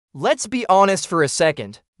Let's be honest for a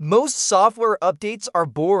second. Most software updates are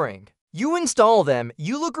boring. You install them,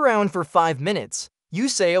 you look around for 5 minutes, you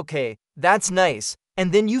say, okay, that's nice,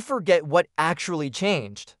 and then you forget what actually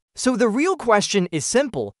changed. So the real question is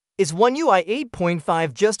simple. Is One UI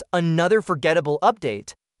 8.5 just another forgettable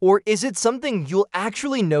update? Or is it something you'll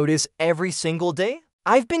actually notice every single day?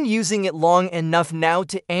 I've been using it long enough now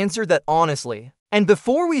to answer that honestly. And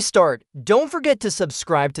before we start, don't forget to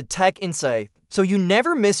subscribe to Tech Insight so you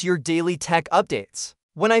never miss your daily tech updates.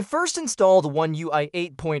 When I first installed One UI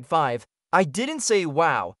 8.5, I didn't say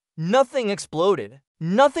wow, nothing exploded.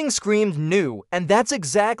 Nothing screamed new, and that's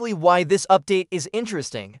exactly why this update is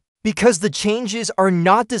interesting. Because the changes are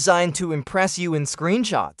not designed to impress you in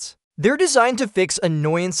screenshots. They're designed to fix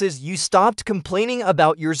annoyances you stopped complaining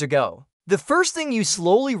about years ago. The first thing you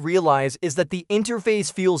slowly realize is that the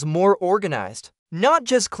interface feels more organized. Not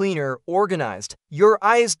just cleaner, organized. Your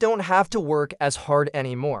eyes don't have to work as hard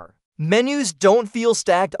anymore. Menus don't feel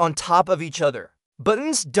stacked on top of each other.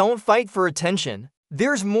 Buttons don't fight for attention.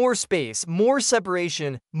 There's more space, more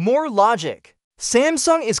separation, more logic.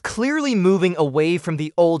 Samsung is clearly moving away from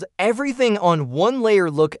the old everything on one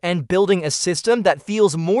layer look and building a system that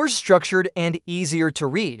feels more structured and easier to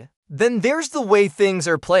read. Then there's the way things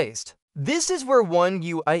are placed. This is where One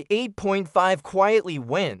UI 8.5 quietly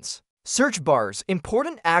wins. Search bars,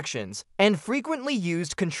 important actions, and frequently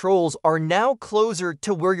used controls are now closer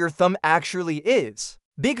to where your thumb actually is.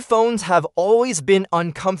 Big phones have always been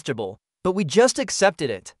uncomfortable, but we just accepted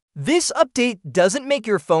it. This update doesn't make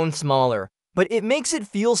your phone smaller, but it makes it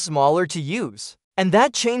feel smaller to use. And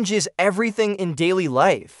that changes everything in daily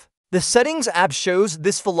life. The Settings app shows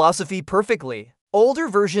this philosophy perfectly. Older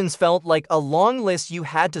versions felt like a long list you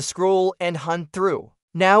had to scroll and hunt through.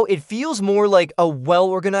 Now it feels more like a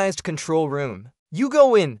well-organized control room. You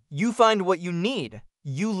go in, you find what you need,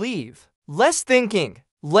 you leave. Less thinking,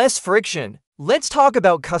 less friction. Let's talk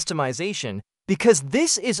about customization, because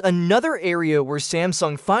this is another area where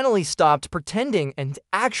Samsung finally stopped pretending and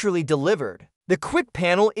actually delivered. The quick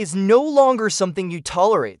panel is no longer something you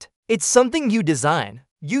tolerate. It's something you design.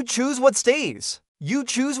 You choose what stays. You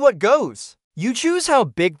choose what goes. You choose how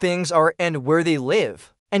big things are and where they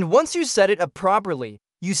live. And once you set it up properly,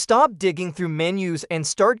 you stop digging through menus and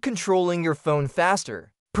start controlling your phone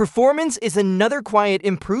faster. Performance is another quiet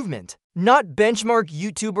improvement, not benchmark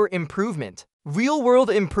YouTuber improvement. Real-world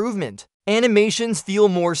improvement. Animations feel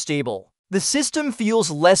more stable. The system feels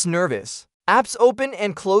less nervous. Apps open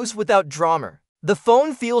and close without drama. The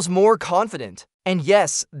phone feels more confident. And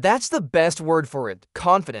yes, that's the best word for it,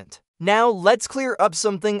 confident. Now let's clear up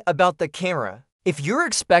something about the camera. If you're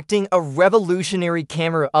expecting a revolutionary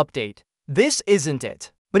camera update, this isn't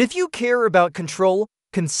it. But if you care about control,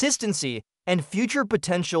 consistency, and future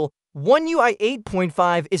potential, One UI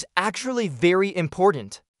 8.5 is actually very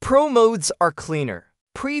important. Pro modes are cleaner.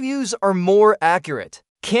 Previews are more accurate.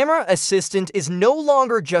 Camera Assistant is no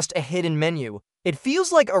longer just a hidden menu. It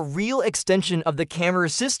feels like a real extension of the camera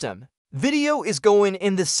system. Video is going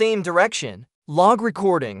in the same direction. Log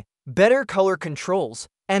recording, better color controls,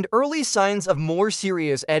 and early signs of more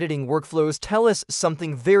serious editing workflows tell us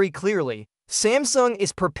something very clearly. Samsung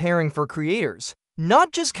is preparing for creators,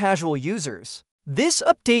 not just casual users. This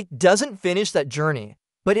update doesn't finish that journey,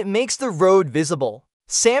 but it makes the road visible.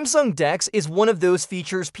 Samsung DeX is one of those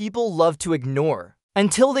features people love to ignore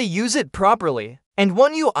until they use it properly, and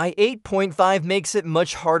One UI 8.5 makes it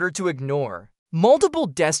much harder to ignore. Multiple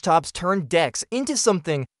desktops turn DeX into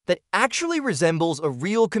something that actually resembles a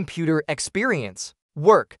real computer experience.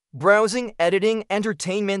 Work, browsing, editing,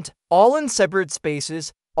 entertainment, all in separate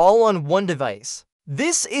spaces, all on one device.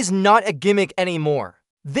 This is not a gimmick anymore.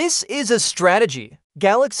 This is a strategy.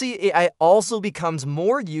 Galaxy AI also becomes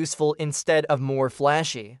more useful instead of more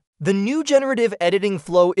flashy. The new generative editing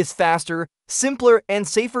flow is faster, simpler, and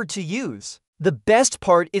safer to use. The best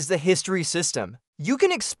part is the history system. You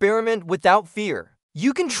can experiment without fear.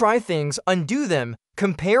 You can try things, undo them,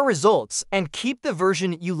 compare results, and keep the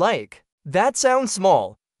version you like. That sounds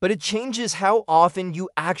small, but it changes how often you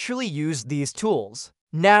actually use these tools.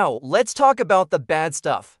 Now, let's talk about the bad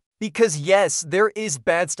stuff. Because yes, there is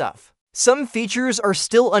bad stuff. Some features are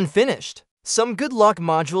still unfinished. Some good luck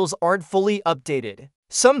modules aren't fully updated.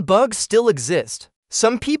 Some bugs still exist.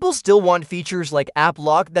 Some people still want features like App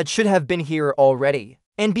Lock that should have been here already.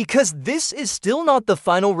 And because this is still not the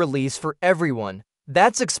final release for everyone,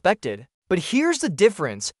 that's expected. But here's the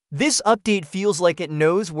difference. This update feels like it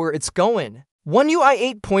knows where it's going. One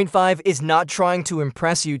UI 8.5 is not trying to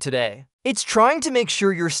impress you today. It's trying to make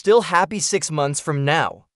sure you're still happy 6 months from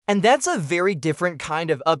now. And that's a very different kind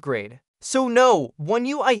of upgrade. So no, One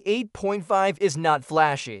UI 8.5 is not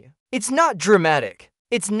flashy. It's not dramatic.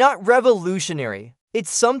 It's not revolutionary.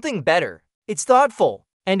 It's something better. It's thoughtful.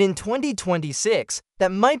 And in 2026,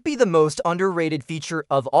 that might be the most underrated feature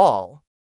of all.